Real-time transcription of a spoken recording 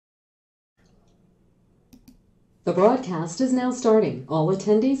The broadcast is now starting. All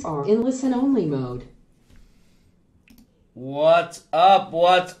attendees are in listen-only mode. What's up?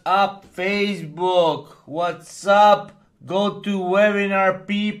 What's up, Facebook? What's up? Go to webinar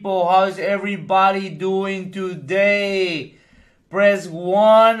people. How's everybody doing today? Press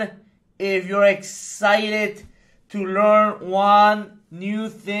 1 if you're excited to learn one new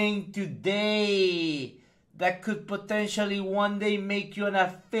thing today that could potentially one day make you an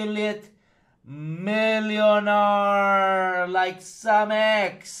affiliate millionaire like Sam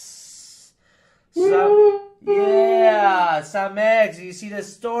X. Yeah, Sam X. You see the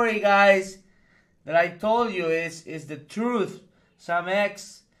story, guys, that I told you is the truth. Sam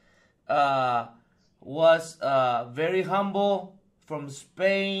X was very humble from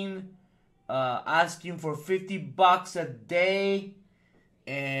Spain, asking for $50 a day,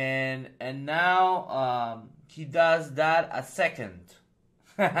 and now he does that a second.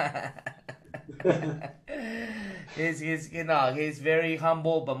 he's very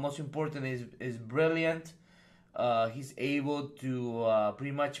humble, but most important is brilliant. He's able to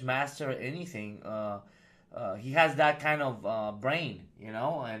pretty much master anything. He has that kind of brain,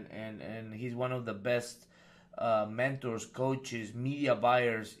 and he's one of the best mentors, coaches, media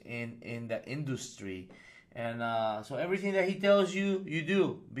buyers in the industry. And so everything that he tells you, you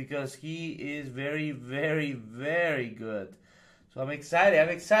do, because he is very, very, very good. So I'm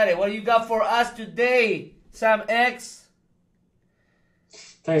excited. What do you got for us today, Sam X?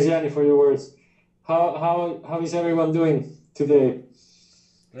 Thanks, Yanni, for your words. How is everyone doing today?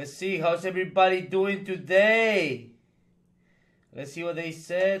 Let's see, how's everybody doing today? Let's see what they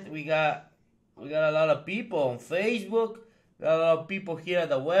said. We got a lot of people on Facebook. Got a lot of people here at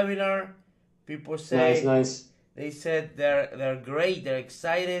the webinar. People say nice. They said they're great. They're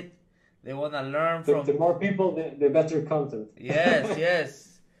excited. They want to learn from... The more people, the better content.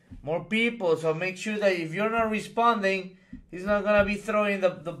 Yes. More people. So make sure that if you're not responding, he's not going to be throwing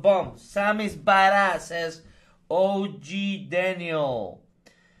the bomb. Sam is badass, says OG Daniel.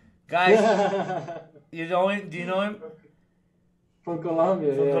 Guys, you know him? Do you know him? From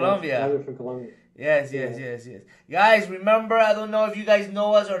Colombia. From Colombia. From Colombia. Yes. Guys, remember, I don't know if you guys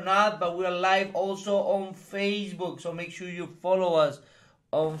know us or not, but we're live also on Facebook. So make sure you follow us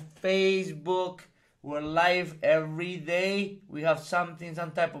on Facebook. We're live every day. We have some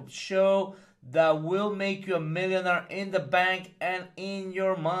type of show that will make you a millionaire in the bank and in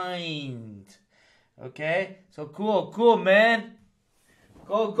your mind. Okay? So cool, man.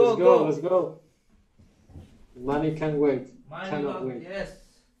 Go. Let's go. Money can't wait. Cannot wait. Yes.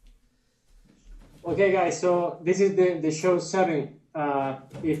 Okay, guys, so this is the show 7.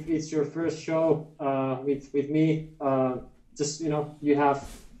 If it's your first show with me, just, you have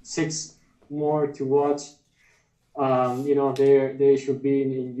 6 more to watch. They should be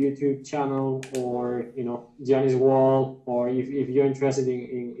in YouTube channel or, Gianni's wall, or if you're interested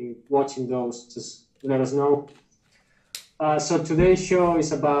in watching those, just let us know. So today's show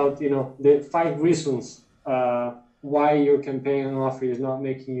is about, the 5 reasons why your campaign and offer is not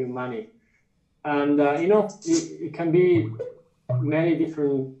making you money. And, it can be many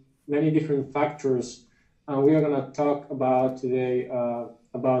different factors. And we are going to talk about today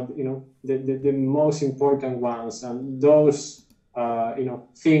about the most important ones, and those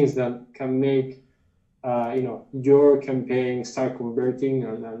things that can make your campaign start converting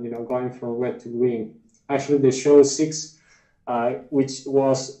and going from red to green. Actually, the show 6, which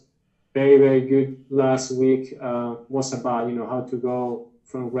was very, very good last week, was about how to go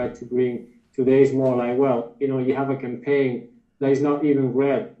from red to green. Today is more like, you have a campaign that is not even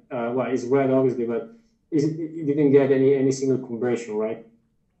red. It's red obviously, but it didn't get any single conversion, right?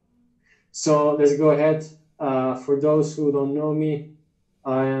 So let's go ahead. For those who don't know me,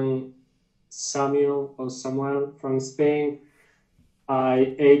 I am Samuel from Spain.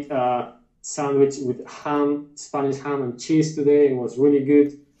 I ate a sandwich with Spanish ham and cheese today. It was really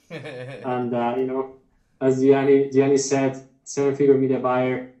good. And as Gianni said, 7-figure media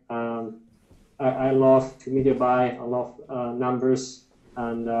buyer. I love to media buy. I love numbers,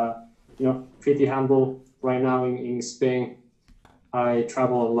 and pretty humble right now in Spain. I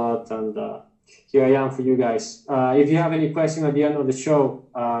travel a lot, and here I am for you guys. If you have any question at the end of the show,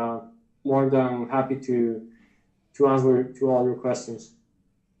 more than happy to answer to all your questions.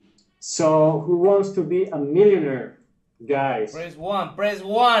 So, who wants to be a millionaire, guys? Press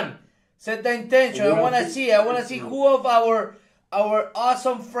 1. Set the intention. I want to see who of our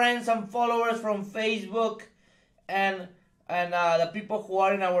awesome friends and followers from Facebook and the people who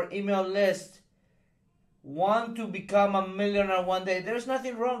are in our email list want to become a millionaire one day. There's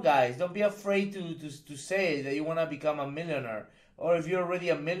nothing wrong, guys. Don't be afraid to say that you want to become a millionaire. Or if you're already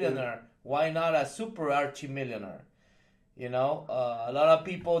a millionaire, why not a super archie millionaire? You know, a lot of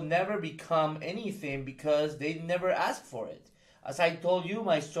people never become anything because they never ask for it. As I told you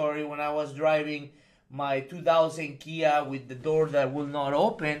my story when I was driving my 2000 Kia with the door that will not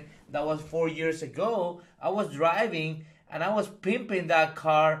open, that was 4 years ago. I was driving and I was pimping that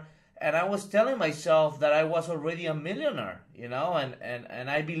car, and I was telling myself that I was already a millionaire, you know, and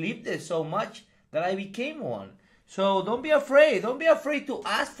I believed it so much that I became one. So don't be afraid. Don't be afraid to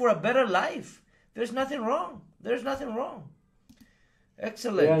ask for a better life. There's nothing wrong. There's nothing wrong.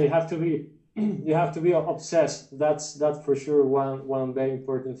 Excellent. Yeah, you have to be obsessed. That's for sure one very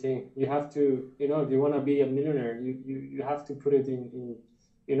important thing. You have to, you know, if you want to be a millionaire, you have to put it in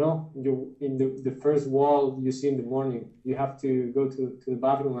you know, in the first wall you see in the morning. You have to go to the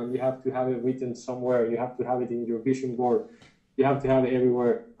bathroom and you have to have it written somewhere. You have to have it in your vision board. You have to have it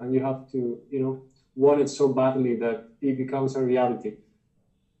everywhere, and you have to, you know, want it so badly that it becomes a reality.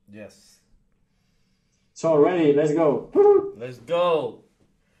 Yes. So ready, let's go. Let's go.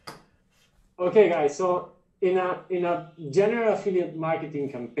 Okay, guys. So in a general affiliate marketing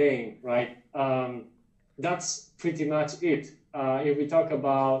campaign, right? That's pretty much it. If we talk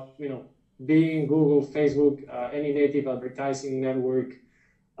about, you know, being Google, Facebook, any native advertising network,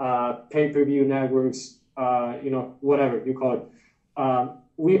 pay-per-view networks, you know, whatever you call it,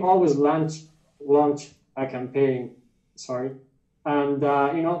 we always launch a campaign. Sorry, and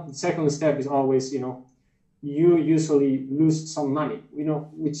you know, the second step is always, you know, you usually lose some money, you know,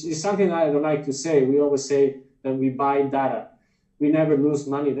 which is something I don't like to say. We always say that we buy data. We never lose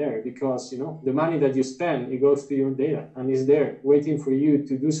money there because, you know, the money that you spend, it goes to your data and is there waiting for you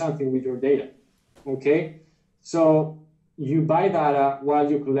to do something with your data. Okay, so you buy data while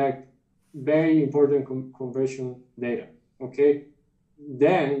you collect very important conversion data. Okay,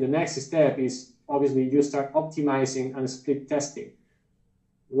 then the next step is obviously you start optimizing and split testing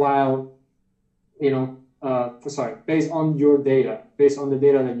while, you know, based on your data, based on the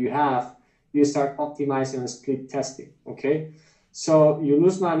data that you have, you start optimizing and split testing. Okay, so you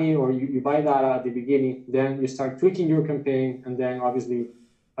lose money or you buy data at the beginning, then you start tweaking your campaign, and then obviously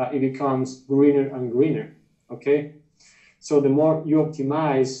it becomes greener and greener. Okay, so the more you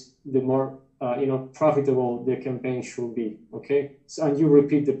optimize, the more you know, profitable the campaign should be. Okay, so, and you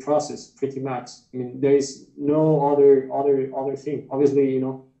repeat the process pretty much. I mean, there is no other thing. Obviously, you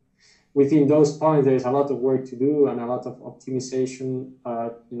know, within those points, there is a lot of work to do and a lot of optimization,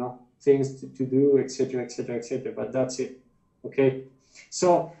 you know, things to do, etc., etc., etc. But that's it. Okay,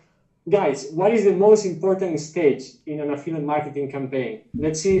 so guys, what is the most important stage in an affiliate marketing campaign?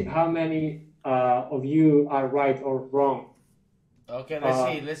 Let's see how many of you are right or wrong. Okay,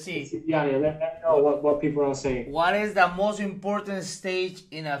 let's see. Yeah, let me know what people are saying. What is the most important stage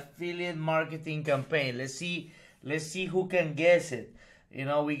in affiliate marketing campaign? Let's see who can guess it. You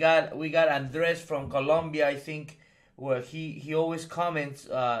know, we got Andres from Colombia, I think, where he always comments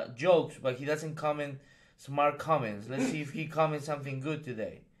jokes, but he doesn't comment smart comments. Let's see if he comments something good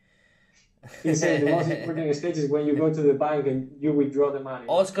today. He said the most important stage is when you go to the bank and you withdraw the money.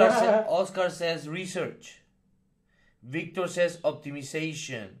 Oscar says research. Victor says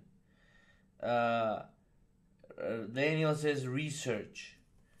optimization. Daniel says research.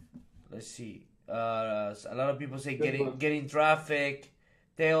 Let's see. A lot of people say getting traffic.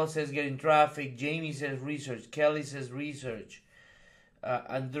 Theo says getting traffic. Jamie says research. Kelly says research.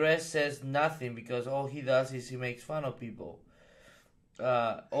 Andres says nothing because all he does is he makes fun of people.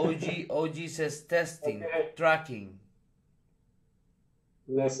 OG says testing, tracking.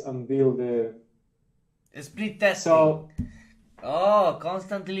 Let's unveil the split testing. So,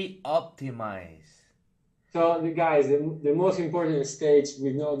 constantly optimize. So, guys, the most important stage,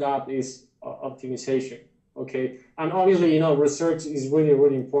 with no doubt, is optimization. Okay, and obviously, you know, research is really,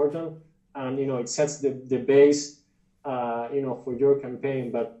 really important, and you know, it sets the base, you know, for your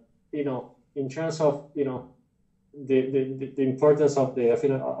campaign. But you know, in terms of, you know, the importance of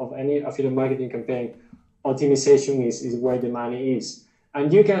any affiliate marketing campaign, optimization is where the money is.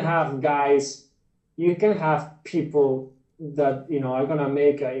 And you can have people that, you know, are gonna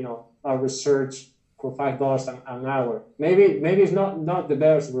make a research for $5 an hour. Maybe it's not the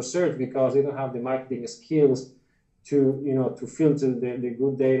best research because they don't have the marketing skills to filter the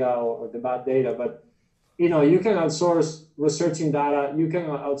good data or the bad data. But you know, you can outsource researching data. You can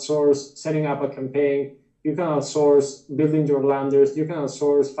outsource setting up a campaign. You can outsource building your landers. You can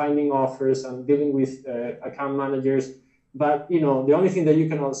outsource finding offers and dealing with account managers. But you know, the only thing that you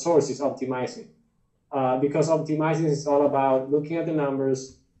can outsource is optimizing, because optimizing is all about looking at the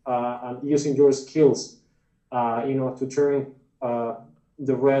numbers and using your skills, you know, to turn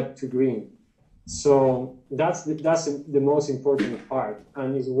the red to green. So that's the most important part,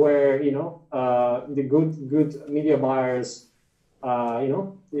 and is where the good media buyers,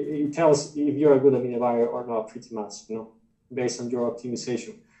 it tells if you're a good media buyer or not, pretty much, based on your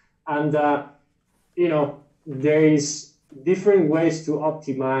optimization. And there is different ways to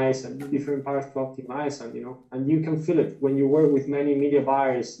optimize and different parts to optimize, and you can feel it when you work with many media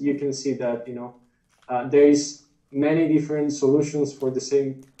buyers. You can see that there is many different solutions for the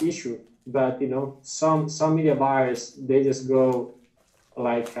same issue. But some media buyers, they just go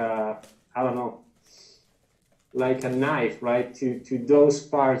like I don't know, like a knife, right, to those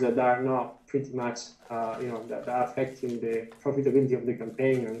parts that are not pretty much that are affecting the profitability of the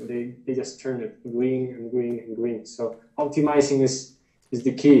campaign, and they just turn it green and green and green. So optimizing is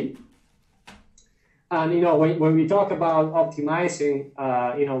the key. And when we talk about optimizing,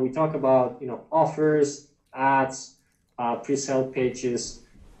 we talk about offers, ads, pre-sale pages,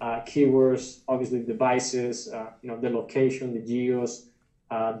 keywords, obviously devices, the location, the geos,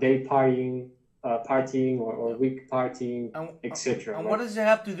 day partying or week partying, etc. And what does it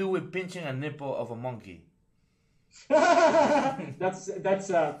have to do with pinching a nipple of a monkey? That's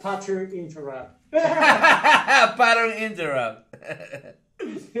a pattern interrupt. Pattern interrupt.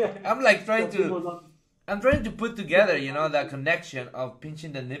 I'm like trying to put together, the connection of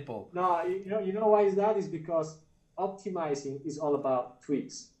pinching the nipple. No, you know why is that? Is because optimizing is all about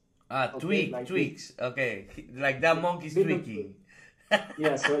tweaks. Tweaks. Okay, like that monkey's tweaking.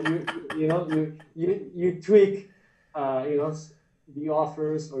 Yeah, so you tweak, the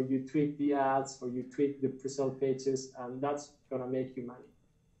offers, or you tweak the ads, or you tweak the pre-sale pages, and that's gonna make you money.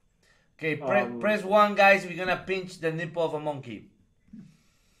 Okay, press 1, guys. We're gonna pinch the nipple of a monkey.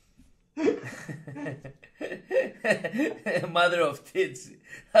 Mother of tits.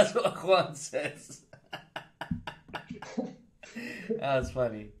 That's what Juan says. That's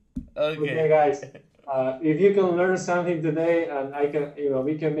funny. Okay, guys. If you can learn something today, and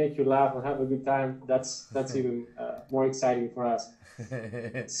we can make you laugh and have a good time, that's even more exciting for us.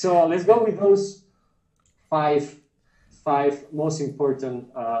 So let's go with those five most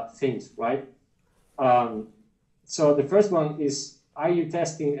important things, right? So the first one is, are you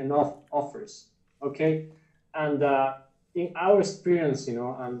testing enough offers? Okay, and in our experience,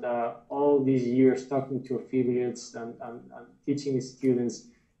 and all these years talking to affiliates and teaching students,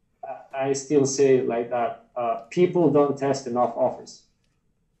 I still say like that, people don't test enough offers.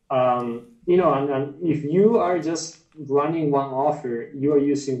 And if you are just running one offer, you are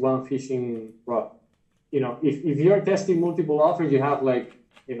using one fishing rod. If you're testing multiple offers, you have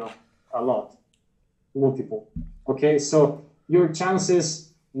a lot, multiple. Okay, so your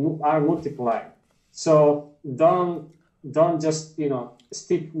chances are multiplied. So don't just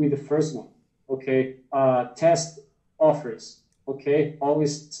stick with the first one. Okay, test offers. Okay,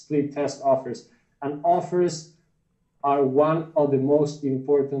 always split test offers, and offers are one of the most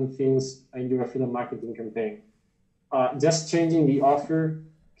important things in your affiliate marketing campaign. Just changing the offer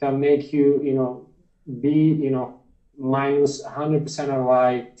can make you be minus 100%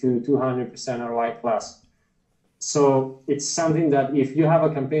 ROI to 200% ROI plus. So it's something that if you have a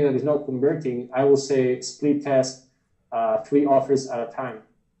campaign that is not converting, I will say split test 3 offers at a time.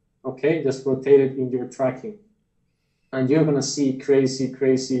 Okay, just rotate it in your tracking, and you're gonna see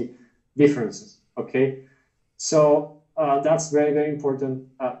crazy differences. Okay, so that's very, very important.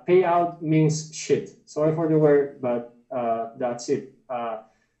 Payout means shit. Sorry for the word, but that's it.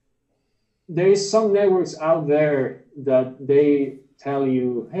 There is some networks out there that they tell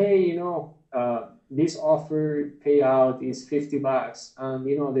you, hey, this offer payout is $50, and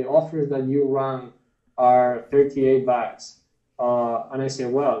the offers that you run are $38. And I say,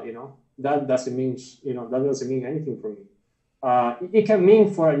 well, that doesn't mean anything for me. It can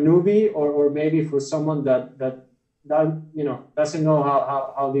mean for a newbie or maybe for someone that doesn't know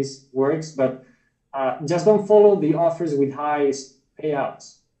how this works, but just don't follow the offers with high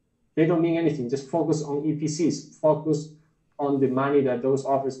payouts. They don't mean anything. Just focus on EPCs. Focus on the money that those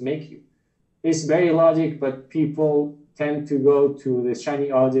offers make you. It's very logic, but people tend to go to the shiny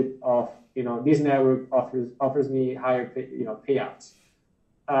object of this network offers me higher payouts.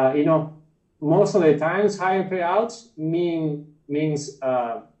 Most of the times higher payouts means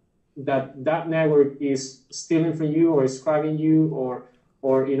that network is stealing from you or scrubbing you or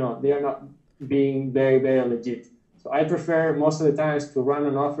they are not being very, very legit. So I prefer most of the times to run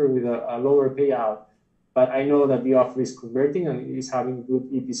an offer with a lower payout, but I know that the offer is converting and it is having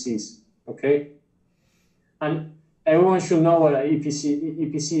good EPCs. Okay, and everyone should know what an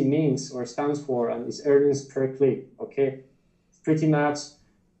EPC means or stands for, and it's earnings per click. Okay, pretty much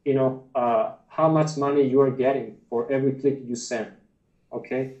how much money you are getting for every click you send.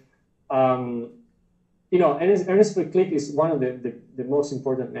 Okay, you know, earnings per click is one of the most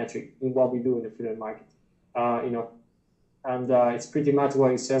important metric in what we do in affiliate marketing. You know, and it's pretty much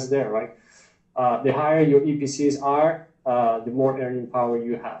what it says there, right? The higher your EPCs are, the more earning power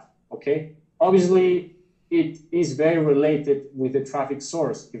you have. Okay. Obviously, it is very related with the traffic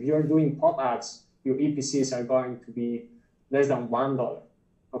source. If you're doing pop ads, your EPCs are going to be less than $1.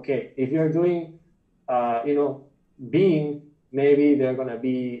 Okay. If you're doing, you know, Bing, maybe they're gonna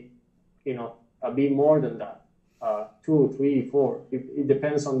be, you know, a bit more than that, 2, 3, 4. It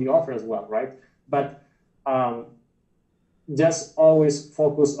depends on the offer as well, right? But just always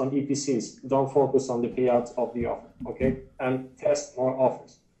focus on EPCs. Don't focus on the payouts of the offer, okay? And test more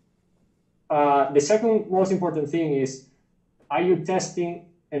offers. The second most important thing is, are you testing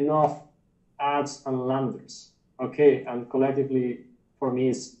enough ads and landers? Okay, and collectively, for me,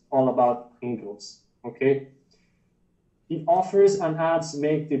 it's all about angles, okay? The offers and ads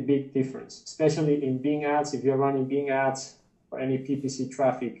make the big difference, especially in Bing ads. If you're running Bing ads or any PPC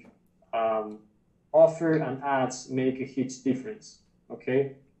traffic, offer and ads make a huge difference,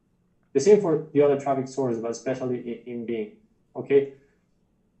 okay? The same for the other traffic sources, but especially in Bing, okay?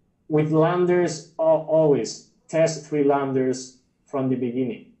 With landers, always test 3 landers from the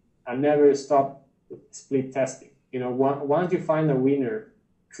beginning and never stop split testing. You know, once you find a winner,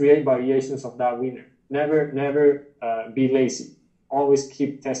 create variations of that winner. Never be lazy. Always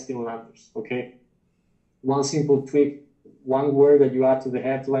keep testing landers, okay? One simple tweak, one word that you add to the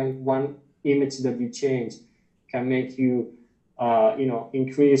headline, one image that you change can make you, you know,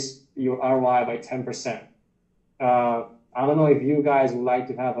 increase your ROI by 10%. I don't know if you guys would like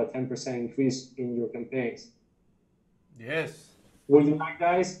to have a 10% increase in your campaigns. Yes. Would you like,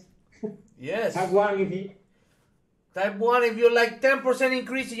 guys? Yes. Type 1 if you... Type 1 if you like 10%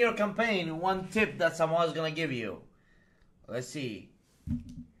 increase in your campaign. One tip that someone's gonna give you. Let's see.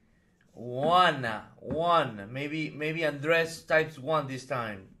 One. Maybe Andres types 1 this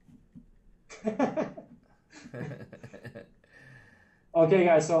time. Okay,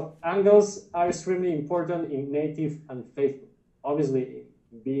 guys, so angles are extremely important in native and Facebook. Obviously,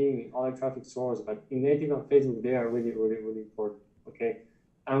 being other traffic source, but in native and Facebook, they are really important, okay?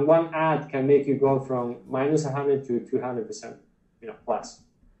 And one ad can make you go from -100 to 200%, you know, plus.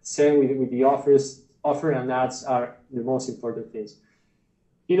 Same with the offers. Offer and ads are the most important things.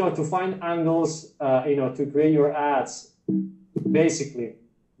 You know, to find angles, you know, to create your ads, basically,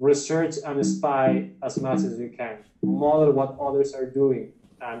 research and spy as much as you can. Model what others are doing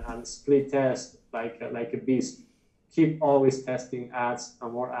and split test like a beast. Keep always testing ads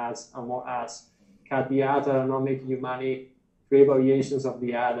and more ads and more ads. Cut the ads that are not making you money. Create variations of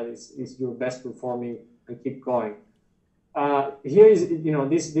the ad that is your best performing, and keep going. Here is, you know,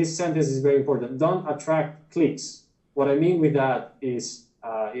 this sentence is very important. Don't attract clicks. What I mean with that is,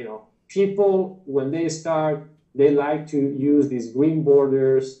 you know, people, when they start, they like to use these green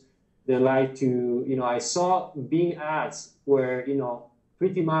borders. They like to, you know, I saw Bing ads where, you know,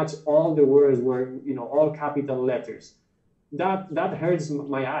 pretty much all the words were, you know, all capital letters. That hurts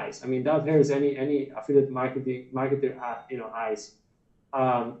my eyes. I mean, that hurts any affiliate marketer, you know, eyes.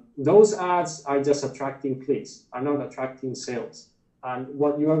 Those ads are just attracting clicks, are not attracting sales. And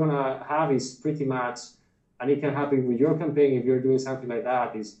what you are gonna have is pretty much, and it can happen with your campaign if you're doing something like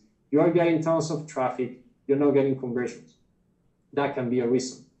that, is you are getting tons of traffic, you're not getting conversions. That can be a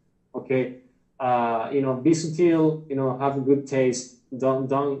reason. Okay, you know, be subtle, you know, have a good taste.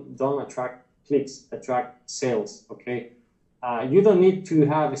 Don't attract clicks, attract sales. Okay, you don't need to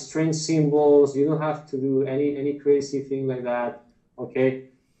have strange symbols. You don't have to do any crazy thing like that. Okay,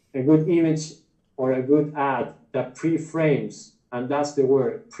 a good image or a good ad that pre-frames, and that's the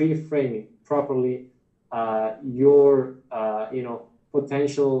word, pre-framing properly your you know,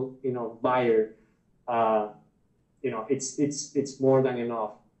 potential, you know, buyer. You know, it's more than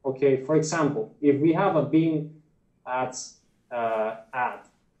enough. Okay, for example, if we have a Bing ads ad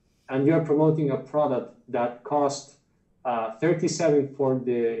and you're promoting a product that costs $37 for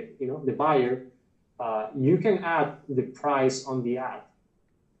the, you know, the buyer, you can add the price on the ad.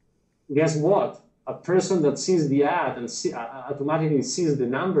 Guess what? A person that sees the ad and automatically sees the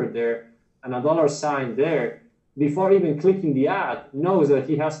number there and a dollar sign there, before even clicking the ad, knows that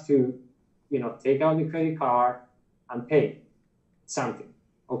he has to, you know, take out the credit card and pay something.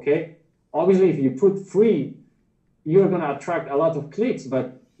 Okay, obviously, if you put free, you're going to attract a lot of clicks.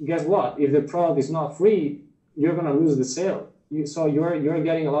 But guess what? If the product is not free, you're going to lose the sale. So you're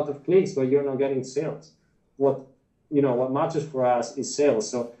getting a lot of clicks, but you're not getting sales. What matters for us is sales.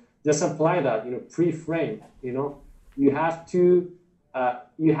 So just apply that. You know, pre-frame. You know, you have to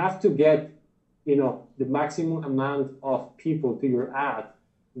get, you know, the maximum amount of people to your ad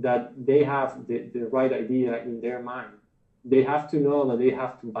that they have the right idea in their mind. They have to know that they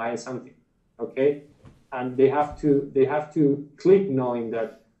have to buy something, okay? And they have to click knowing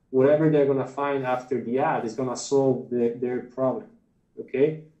that whatever they're gonna find after the ad is gonna solve their problem,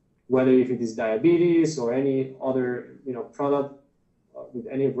 okay? Whether if it is diabetes or any other product with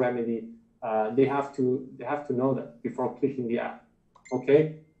any remedy, they have to know that before clicking the ad,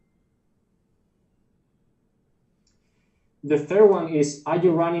 okay? The third one is, are you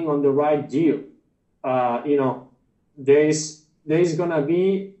running on the right geo? There is gonna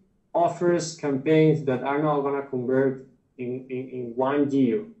be offers, campaigns that are not gonna convert in one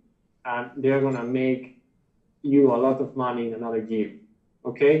geo, and they're gonna make you a lot of money in another geo.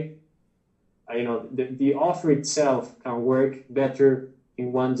 Okay, the offer itself can work better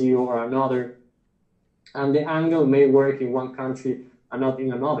in one geo or another, and the angle may work in one country and not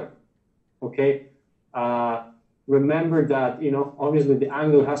in another. Okay. Remember that, obviously the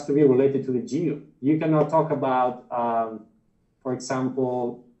angle has to be related to the geo. You cannot talk about, for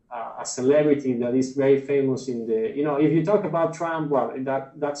example, a celebrity that is very famous in the, if you talk about Trump, well,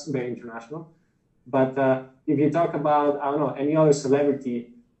 that's very international. But if you talk about, I don't know, any other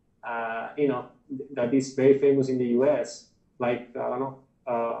celebrity, that is very famous in the US, like, I don't know,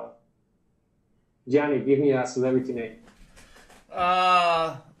 Gianni, give me a celebrity name.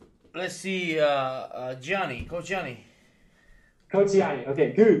 Let's see, Gianni, Coach Gianni. Coach Gianni,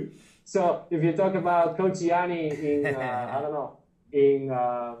 okay, good. So if you talk about Coach Gianni in, I don't know, in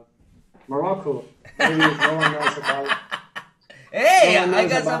Morocco, maybe no one knows about it. Hey,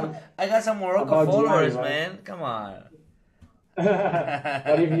 I got some Morocco followers, Gianni, right? man. Come on.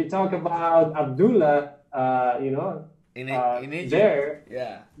 But if you talk about Abdullah, In Egypt, there,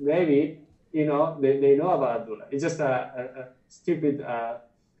 yeah, maybe they know about Abdullah. It's just a stupid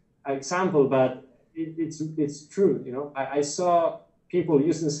example, but it's true. I saw people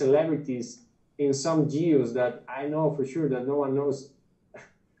using celebrities in some geos that I know for sure that no one knows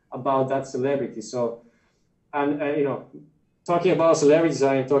about that celebrity. So, and talking about celebrities,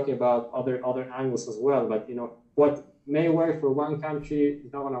 I am talking about other angles as well. But what may work for one country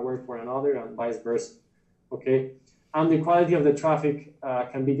is not going to work for another, and vice versa. Okay, and the quality of the traffic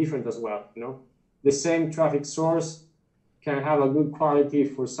can be different as well. The same traffic source can have a good quality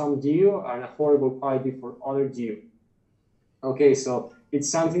for some geo and a horrible quality for other geo. Okay, so it's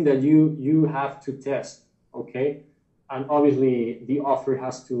something that you have to test. Okay, and obviously the offer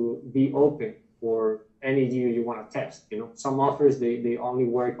has to be open for any geo you want to test. Some offers they only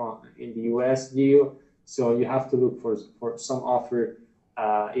work in the US geo, so you have to look for some offer,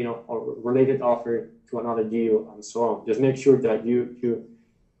 or related offer to another geo and so on. Just make sure that you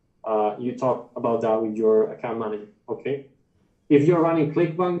talk about that with your account manager. Okay. If you're running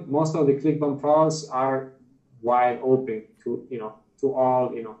ClickBank, most of the ClickBank products are wide open to all,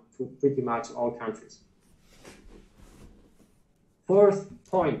 to pretty much all countries. Fourth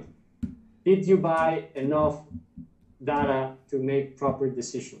point, did you buy enough data to make proper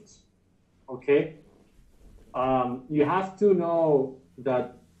decisions? Okay. You have to know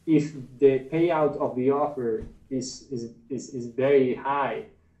that if the payout of the offer is very high,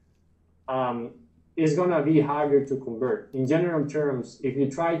 it's gonna be harder to convert. In general terms, if you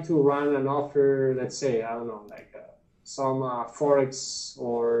try to run an offer, let's say, I don't know, like some Forex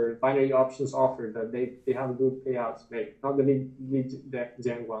or binary options offer that they have good payouts, maybe not the lead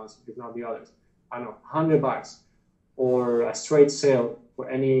gen ones, if not the others. I don't know, $100 or a straight sale for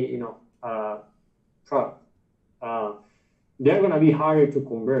any product. They're gonna be harder to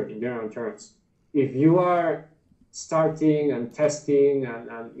convert in general terms. If you are starting and testing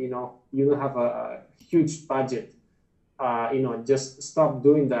and you don't have a huge budget, just stop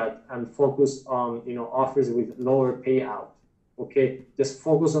doing that and focus on offers with lower payout. Okay, just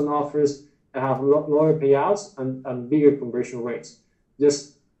focus on offers that have lower payouts and bigger conversion rates.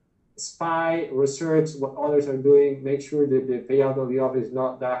 Just spy, research what others are doing, make sure that the payout of the offer is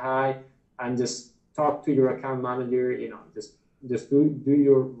not that high, and just talk to your account manager. Just do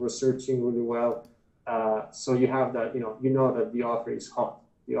your researching really well. So you have that, that the offer is hot,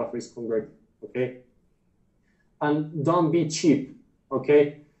 the offer is converted, okay? And don't be cheap,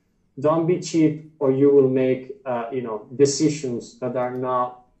 okay? Don't be cheap, or you will make, decisions that are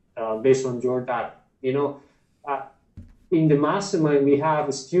not based on your data. In the mastermind, we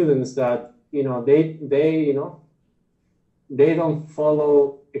have students that, they don't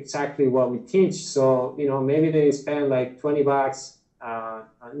follow exactly what we teach. So, maybe they spend like $20.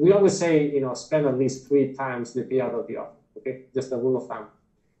 We always say, spend at least 3 times the payout of the offer. Okay, just a rule of thumb.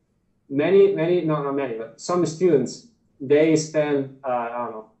 Not many, but some students, they spend, I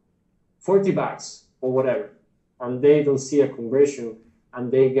don't know, $40 or whatever, and they don't see a conversion.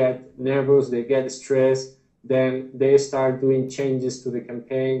 and they get nervous, they get stressed, then they start doing changes to the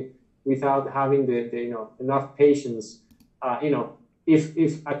campaign without having the enough patience.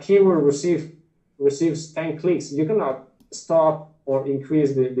 If a keyword receives 10 clicks, you cannot stop or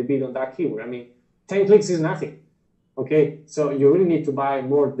increase the bid on that keyword. I mean, 10 clicks is nothing. Okay, so you really need to buy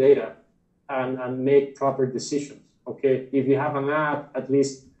more data and make proper decisions. Okay, if you have an ad, at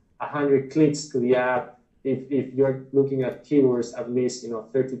least 100 clicks to the ad. If you're looking at keywords, at least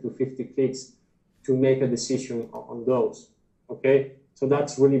 30 to 50 clicks to make a decision on those. Okay, so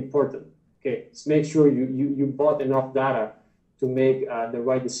that's really important. Okay, so make sure you bought enough data to make the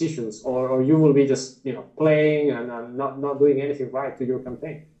right decisions, or you will be just playing and not doing anything right to your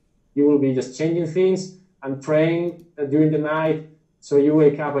campaign. You will be just changing things and praying during the night, so you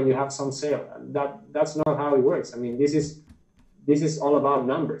wake up and you have some sale. That's not how it works. I mean, this is all about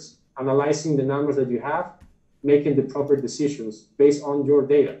numbers, analyzing the numbers that you have, making the proper decisions based on your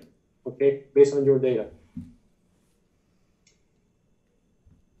data. Okay, based on your data.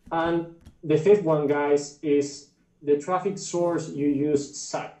 And the fifth one, guys, is the traffic source you use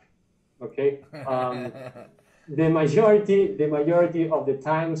suck. Okay. The majority of the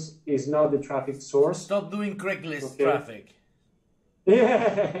times is not the traffic source. Stop doing Craigslist traffic.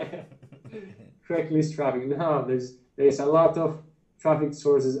 Yeah, Craigslist traffic. No, there's a lot of traffic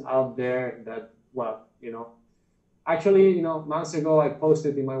sources out there that, well, actually, months ago I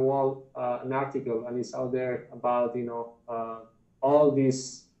posted in my wall an article, and it's out there about all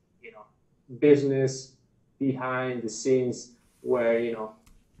this business behind the scenes where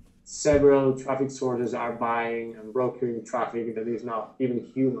several traffic sources are buying and brokering traffic that is not even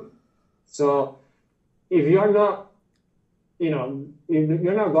human. So if you're not if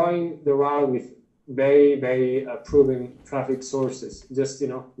you're not going the route with very, very proven traffic sources, just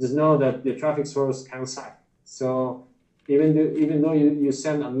know that the traffic source can suck. So even though you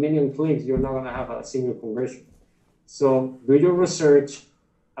send 1 million clicks, you're not going to have a single conversion. So do your research.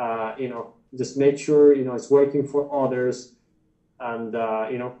 Just make sure it's working for others. And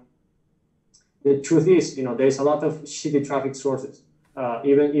the truth is, there's a lot of shitty traffic sources.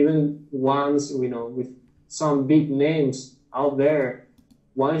 Even ones with some big names out there.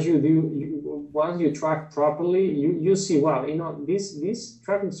 Once you track properly, you see, wow, this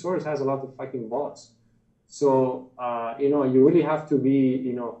traffic source has a lot of fucking bots. So you really have to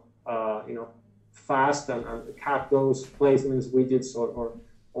be fast and cut those placements, widgets, or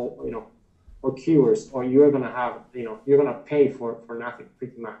keywords, or you're gonna pay for nothing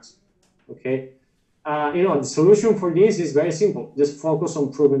pretty much. Okay, the solution for this is very simple. Just focus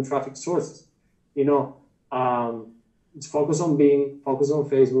on proven traffic sources. Just focus on Bing, focus on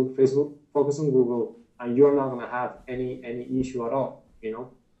Facebook, focus on Google, and you're not gonna have any issue at all.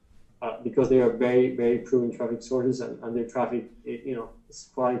 Because they are very, very proven traffic sources, and their traffic, is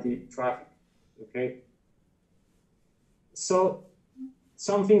quality traffic. Okay. So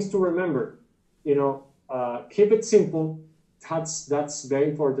some things to remember. Keep it simple. That's very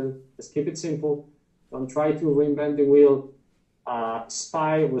important. Just keep it simple. Don't try to reinvent the wheel.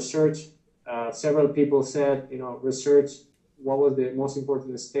 Spy, research. Several people said, research. What was the most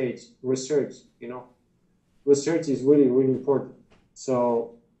important stage? Research. Research is really, really important.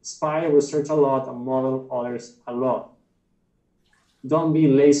 So spy, research a lot, and model others a lot. Don't be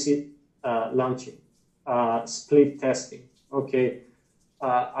lazy launching. Split testing. Okay.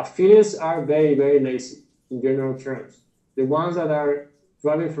 Affiliates are very, very lazy in general terms. The ones that are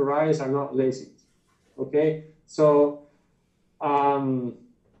driving Ferraris are not lazy. Okay, so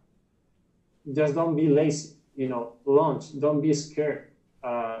just don't be lazy. Launch. Don't be scared.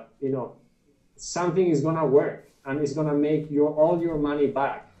 Something is gonna work, and it's gonna make all your money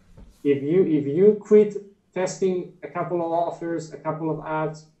back. If you quit testing a couple of offers, a couple of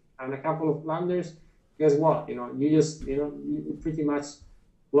ads, and a couple of landers, guess what? You pretty much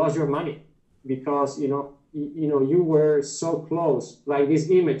lost your money, because you were so close, like this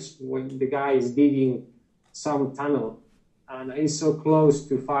image when the guy is digging some tunnel and he's so close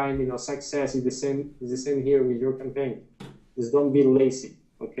to find success. Is the same here with your campaign. Just don't be lazy.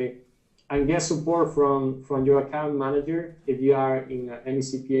 Okay, and get support from your account manager if you are in any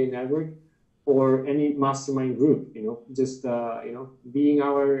CPA network or any mastermind group. Just being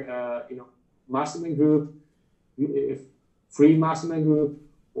our mastermind group, free mastermind group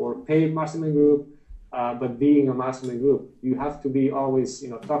or paid mastermind group, but being a mastermind group, you have to be always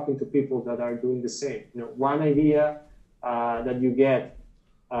talking to people that are doing the same. One idea that you get,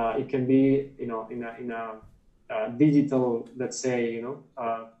 it can be in a digital, let's say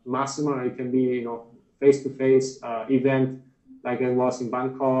mastermind. It can be face-to-face event like I was in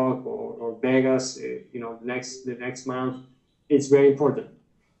Bangkok or Vegas. The next month. it's very important.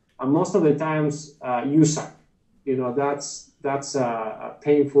 And most of the times you suck. That's a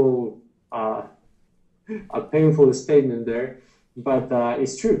painful statement there, but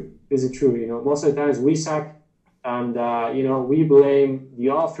it's true. Is it true? Most of the times we suck, and we blame the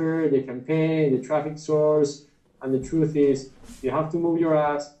offer, the campaign, the traffic source. And the truth is, you have to move your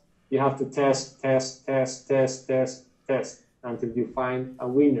ass. You have to test until you find a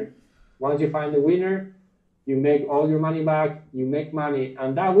winner. Once you find a winner, you make all your money back. You make money,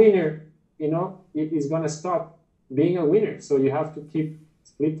 and that winner, it is gonna stop being a winner. So you have to keep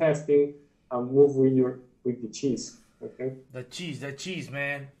split testing and move with the cheese. Okay. The cheese,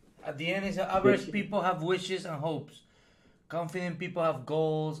 man. At the end, it's average people have wishes and hopes. Confident people have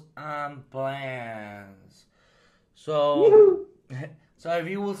goals and plans. So, so if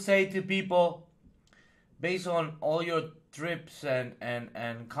you will say to people, based on all your trips and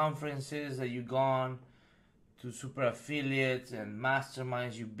conferences that you've gone to, super affiliates and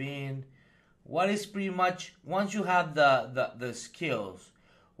masterminds you've been, what is pretty much, once you have the skills,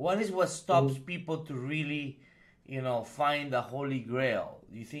 what stops people to really, find the holy grail?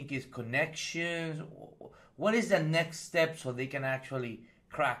 Do you think it's connections? What is the next step so they can actually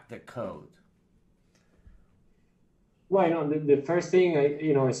crack the code? Well, the first thing,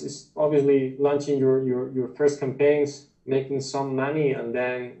 is obviously launching your first campaigns, making some money, and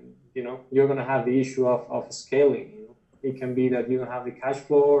then, you're going to have the issue of scaling. It can be that you don't have the cash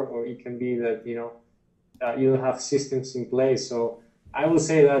flow, or it can be that, you don't have systems in place. So I will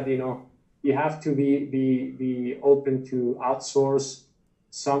say that, you have to be open to outsource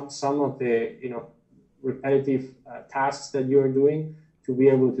some of the, repetitive tasks that you're doing to be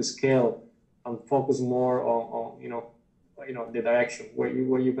able to scale and focus more on the direction where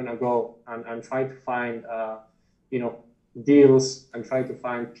you're gonna go, and try to find deals, and try to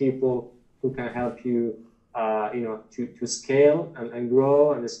find people who can help you to scale and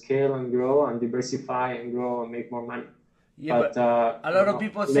grow, and scale and grow and diversify and grow and make more money. Yeah, but a lot of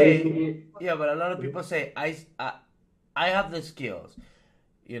people say, I have the skills,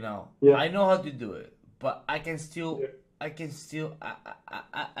 Yeah. I know how to do it, but I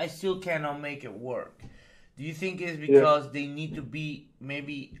still cannot make it work. Do you think it's because they need to be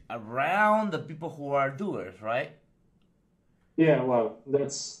maybe around the people who are doers, right? Yeah, well,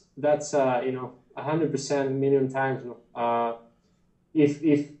 that's 100% million times.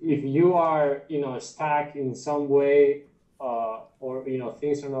 If you are stuck in some way, or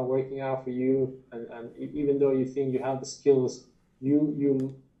things are not working out for you, and even though you think you have the skills,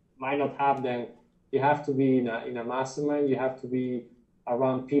 you might not have them. You have to be in a mastermind. You have to be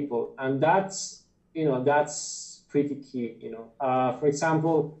around people, and that's pretty key. For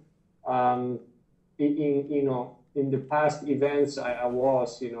example, in the past events I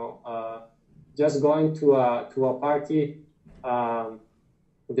was, just going to a party.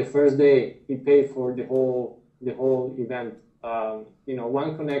 The first day he paid for the whole event.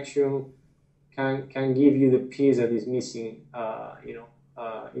 One connection can give you the piece that is missing.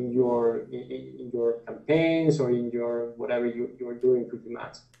 In your campaigns, or in your whatever you're doing pretty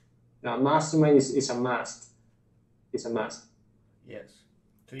much. Now, mastermind is a must. It's a must. Yes.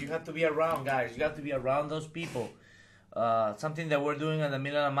 So you have to be around, guys. You have to be around those people. Something that we're doing at the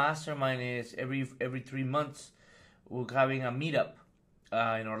Milan Mastermind is every 3 months we're having a meetup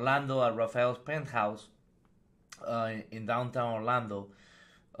in Orlando at Rafael's penthouse in downtown Orlando.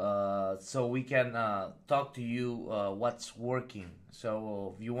 So we can talk to you what's working.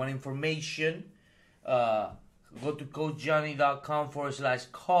 So if you want information, go to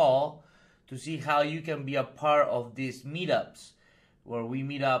coachjohnny.com/call to see how you can be a part of these meetups, where we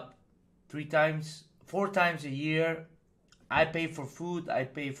meet up 4 times a year. I pay for food. I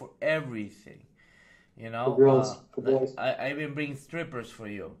pay for everything. For girls, for boys. I even bring strippers for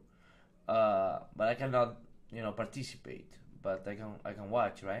you, but I cannot, participate. But I can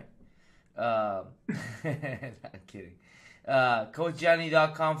watch, right? I'm kidding.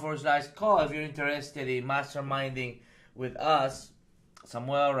 CoachJohnny.com/call if you're interested in masterminding with us,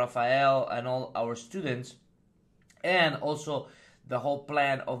 Samuel, Rafael, and all our students. And also, the whole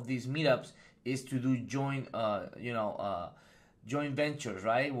plan of these meetups is to do joint ventures,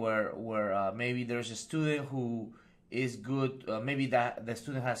 right? Where maybe there's a student who is good. Maybe that the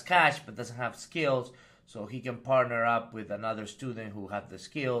student has cash but doesn't have skills. So he can partner up with another student who has the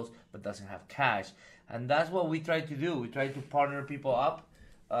skills but doesn't have cash, and that's what we try to do. We try to partner people up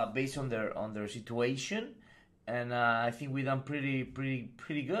based on their situation, and I think we've done pretty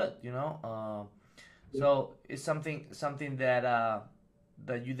good, So it's something that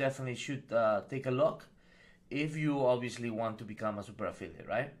you definitely should take a look if you obviously want to become a super affiliate,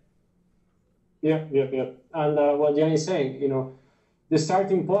 right? Yeah. And what Jan is saying, the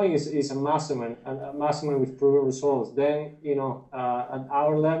starting point is a mastermind, and a mastermind with proven results. Then, at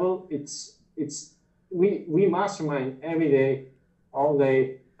our level, it's we mastermind every day, all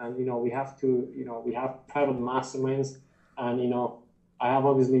day, and we have to, we have private masterminds, and I have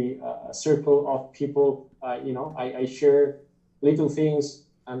obviously a circle of people. I share little things,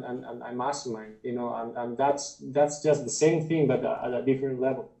 and I mastermind, and that's just the same thing, but at a different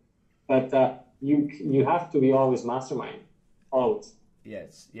level. But you have to be always mastermind, always.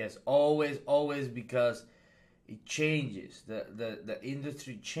 Yes, always, because it changes. The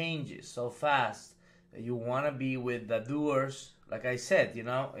industry changes so fast that you want to be with the doers. Like I said,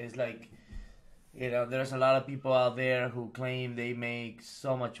 it's like, there's a lot of people out there who claim they make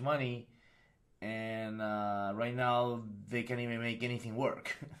so much money, and right now they can't even make anything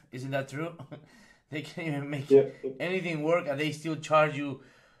work. Isn't that true? They can't even make Yeah, anything work, and they still charge you,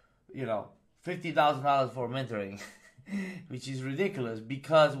 $50,000 for mentoring, which is ridiculous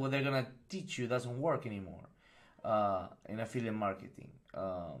because what they're gonna teach you doesn't work anymore in affiliate marketing.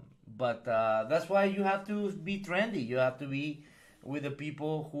 But that's why you have to be trendy. You have to be with the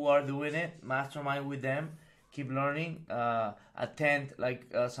people who are doing it, mastermind with them, keep learning, attend, like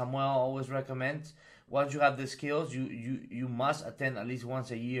Samuel always recommends. Once you have the skills, you must attend at least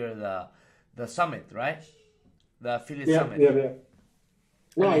once a year the summit, right? The affiliate summit. yeah.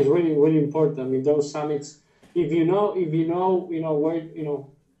 No, it's really, really important. I mean, those summits. If you know where,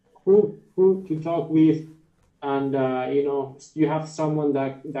 who to talk with, and you have someone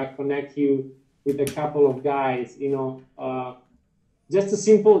that connect you with a couple of guys. Just a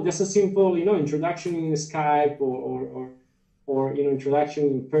simple, introduction in Skype, or introduction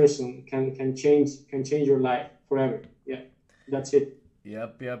in person can change your life forever. Yeah, that's it.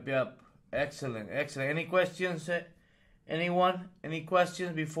 Yep. Excellent. Any questions? Anyone? Any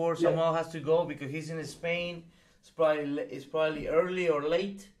questions before Yeah, Samuel has to go because he's in Spain? It's probably early or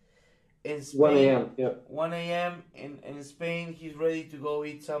late in 1 Spain. a.m. Yeah, 1 a.m. in Spain. He's ready to go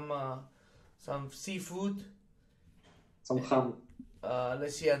eat some seafood. some ham.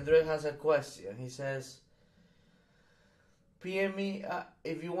 Let's see. Andres has a question. He says, "PM me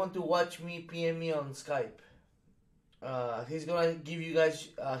if you want to watch me. PM me on Skype." He's gonna give you guys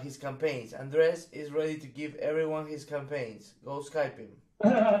his campaigns. Andres is ready to give everyone his campaigns. Go Skype him.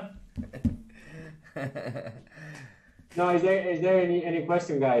 No, is there any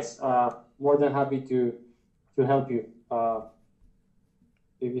question, guys? More than happy to help you.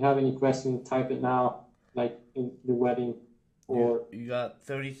 If you have any question, type it now, like in the wedding, or You got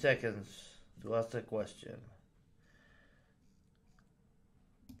 30 seconds to ask the question.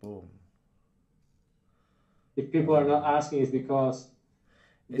 Boom. if people are not asking, it's because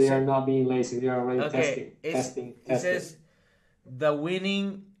It they are said, not being lazy. They are already okay, it testing. says the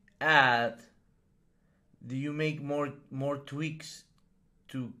winning ad. Do you make more tweaks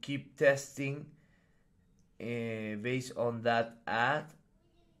to keep testing based on that ad,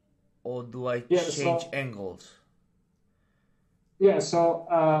 or do I Yeah. change So angles? yeah. So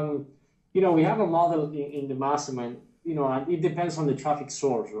we have a model in the mastermind. And it depends on the traffic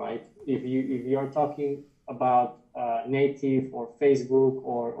source, right? If you are talking about native or Facebook,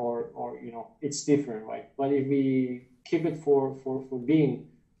 or it's different, right? But if we keep it for being,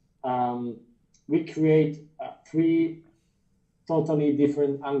 um, we create three totally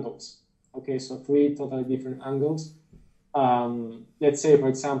different angles. Okay, so three totally different angles. Let's say, for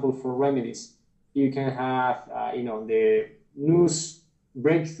example, for remedies, you can have the news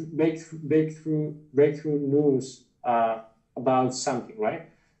breakthrough news about something, right?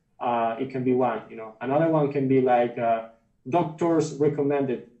 It can be one. Another one can be like doctors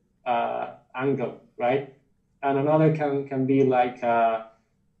recommended angle, right? And another can be like I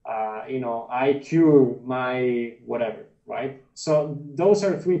cure my whatever, right? So those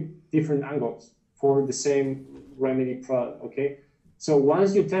are three different angles for the same remedy product. Okay, so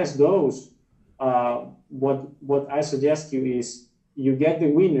once you test those, what I suggest you is you get the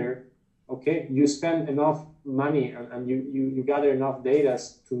winner. Okay, you spend enough money, and you gather enough data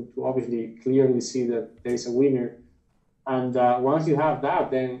to obviously clearly see that there is a winner. And once you have that,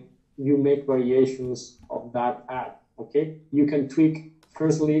 then you make variations of that ad. Okay, you can tweak.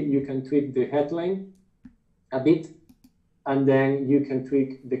 Firstly, you can tweak the headline a bit, and then you can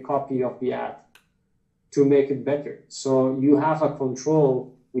tweak the copy of the ad to make it better. So you have a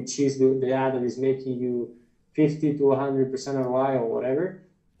control, which is the ad that is making you 50 to 100% ROI or whatever,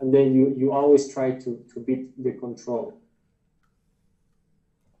 and then you always try to beat the control.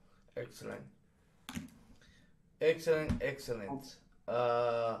 Excellent.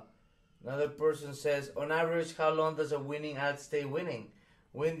 Another person says, on average, how long does a winning ad stay winning?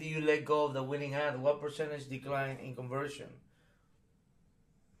 When do you let go of the winning ad? What percentage decline in conversion?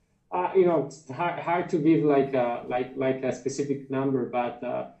 It's hard to give like a specific number, but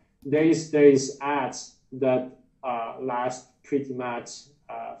there is ads that last pretty much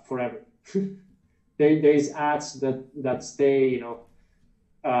forever. There is ads that stay,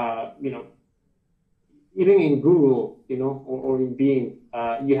 even in Google, or in Bing,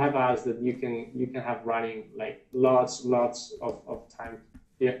 you have ads that you can have running like lots of time,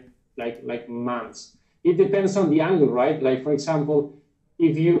 yeah, like months. It depends on the angle, right? Like for example,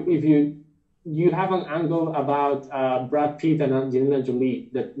 if you have an angle about Brad Pitt and Angelina Jolie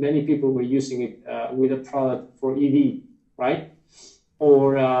that many people were using it with a product for ED, right?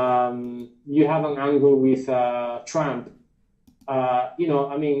 Or you have an angle with Trump. I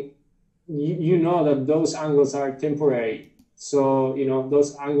mean, you know that those angles are temporary, so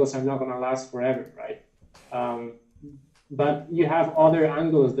those angles are not going to last forever, right? Um, but you have other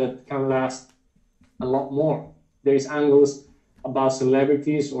angles that can last a lot more. There's angles about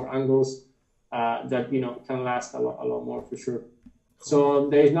celebrities or angles that can last a lot more for sure. So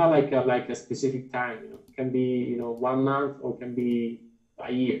there is not like a specific time. It can be 1 month or can be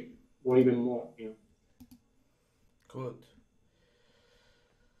a year or even more. Good.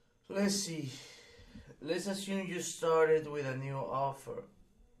 Let's see. Let's assume you started with a new offer,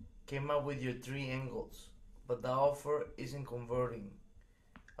 came up with your three angles, but the offer isn't converting.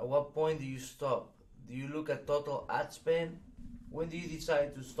 At what point do you stop? Do you look at total ad spend? When do you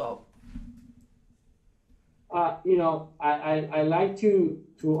decide to stop? I like to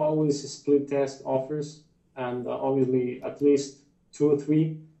always split test offers, and obviously at least 2 or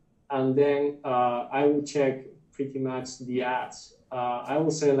 3, and then I will check pretty much the ads. I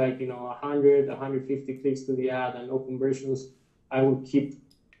will say 100, 150 clicks to the ad and no conversions. I will keep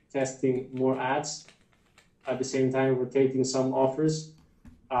testing more ads at the same time, rotating some offers,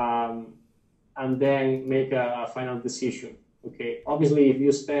 and then make a final decision. Okay, obviously if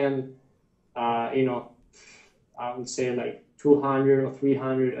you spend, I would say like 200 or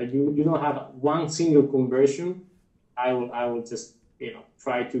 300, and you don't have one single conversion, I will just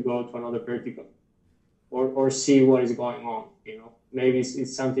try to go to another vertical, or see what is going on. Maybe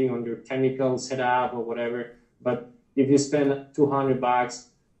it's something on your technical setup or whatever. But if you spend $200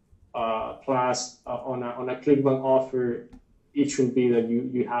 plus on a ClickBank offer, it should be that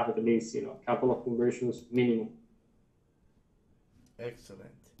you have at least a couple of conversions minimum.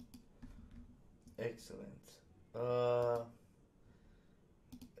 Excellent.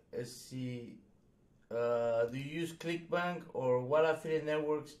 Let's see. Do you use ClickBank, or what affiliate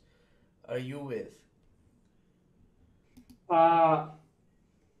networks are you with? No,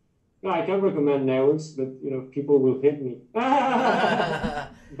 I can't recommend networks, but people will hit me.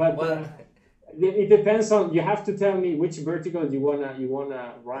 But Well, it depends on. You have to tell me which vertical you wanna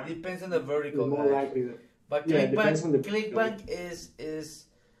run. it depends on the vertical, It's more guys. likely that. But Yeah, it depends on the ClickBank is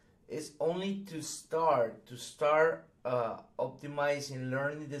only to start optimizing,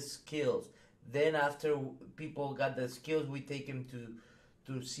 learning the skills. Then after people got the skills, we take them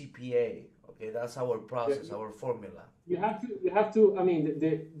to CPA. Okay, that's our process, Yeah. our formula. You have to. I mean,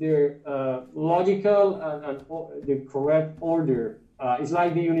 their logical and the correct order. It's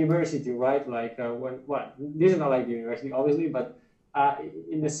like the university, right? Like this is not like the university, obviously, but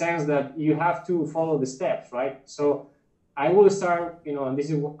in the sense that you have to follow the steps, right? So I will start, and this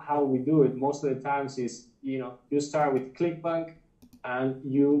is how we do it most of the times is, you start with ClickBank and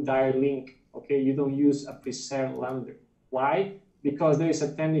you dial link. Okay, you don't use a pre-sale lender. Why? Because there is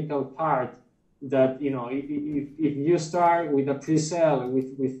a technical part that if you start with a pre-sale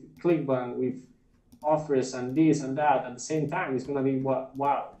with ClickBank with offers and this and that at the same time, it's gonna be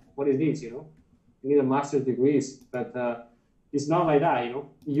wow, what is this? You need a master's degrees, but it's not like that.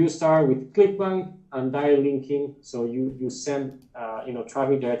 You start with ClickBank and direct linking, so you send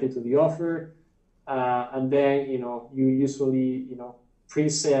traffic directly to the offer, and then you usually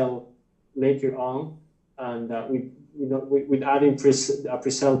pre-sale later on, and with adding a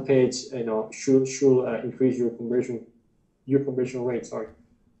pre-sale page, should increase your conversion rate. Sorry.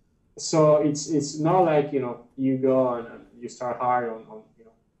 So it's not like you go and you start hard on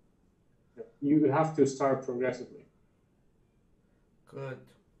you have to start progressively. Good.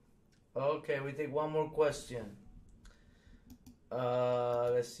 Okay, we take one more question.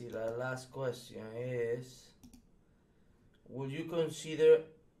 Let's see. The last question is: would you consider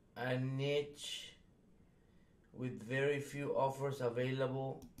a niche with very few offers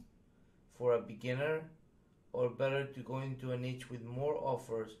available for a beginner, or better to go into a niche with more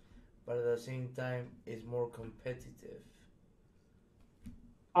offers, but at the same time is more competitive?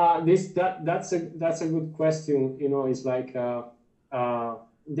 That's a good question. It's like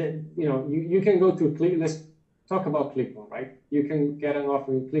you can go to Click. Let's talk about Clickbank, right? You can get an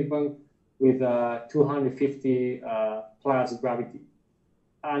offer in Clickbank with 250 plus gravity,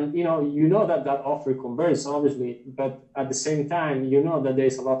 and you know that offer converts obviously, but at the same time you know that there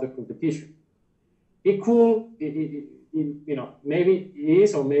is a lot of competition. It could, maybe it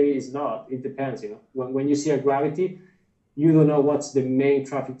is or maybe it's not. It depends. When you see a gravity, you don't know what's the main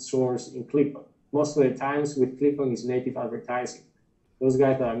traffic source in Clickbank. Most of the times with Clickbank is native advertising. Those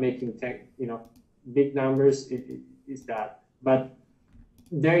guys that are making big numbers, is that. But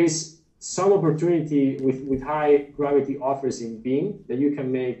there is some opportunity with high gravity offers in Bing that you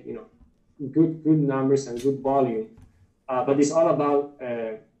can make good numbers and good volume. But it's all about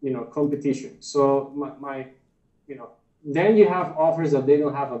competition. So then you have offers that they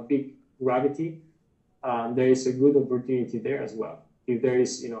don't have a big gravity. There is a good opportunity there as well if there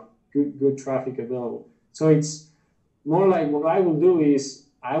is good traffic available. So it's more like what I will do is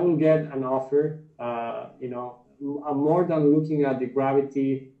I will get an offer. I'm more than looking at the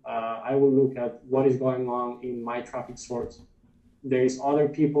gravity. I will look at what is going on in my traffic source. There is other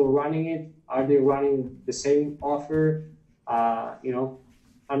people running it. Are they running the same offer?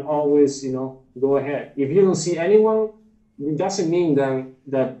 And always go ahead. If you don't see anyone, it doesn't mean then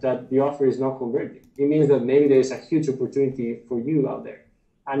that the offer is not converting. It means that maybe there is a huge opportunity for you out there.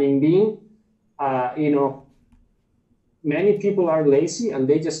 And in Bing, many people are lazy and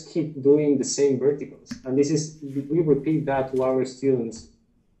they just keep doing the same verticals. And we repeat that to our students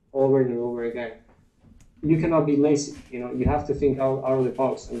over and over again. You cannot be lazy. You have to think out of the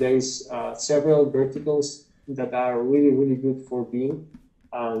box. And there is several verticals that are really, really good for Bing.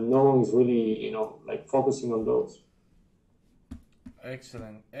 And no one is really, focusing on those.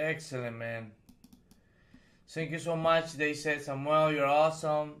 Excellent, man. Thank you so much. They said, Samuel, you're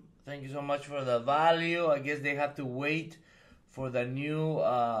awesome. Thank you so much for the value. I guess they have to wait for the new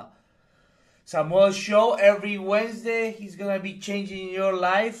Samuel show every Wednesday. He's gonna be changing your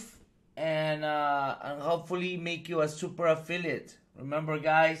life and hopefully make you a super affiliate. Remember,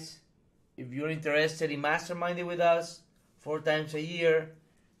 guys, if you're interested in masterminding with us 4 times a year,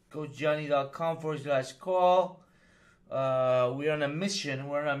 coachjohnny.com/call. We're on a mission.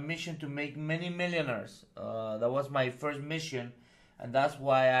 We're on a mission to make many millionaires. That was my first mission, and that's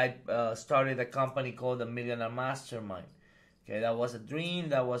why I started a company called the Millionaire Mastermind. Okay, that was a dream.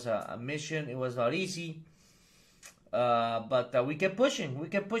 That was a mission. It was not easy, but we kept pushing.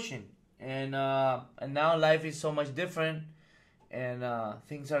 And now life is so much different, and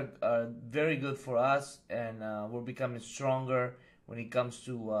things are very good for us, and we're becoming stronger when it comes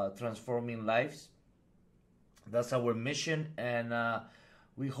to transforming lives. That's our mission, and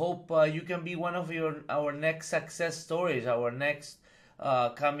we hope you can be one of our next success stories. Our next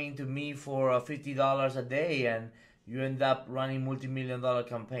coming to me for $50 a day, and you end up running multi-million-dollar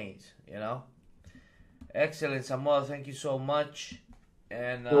campaigns. Excellent, Samuel. Thank you so much.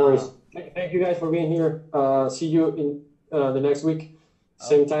 And no worries. Thank you guys for being here. See you in the next week,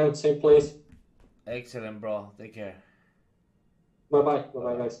 same time, same place. Excellent, bro. Take care. Bye bye,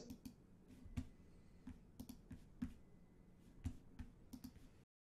 guys.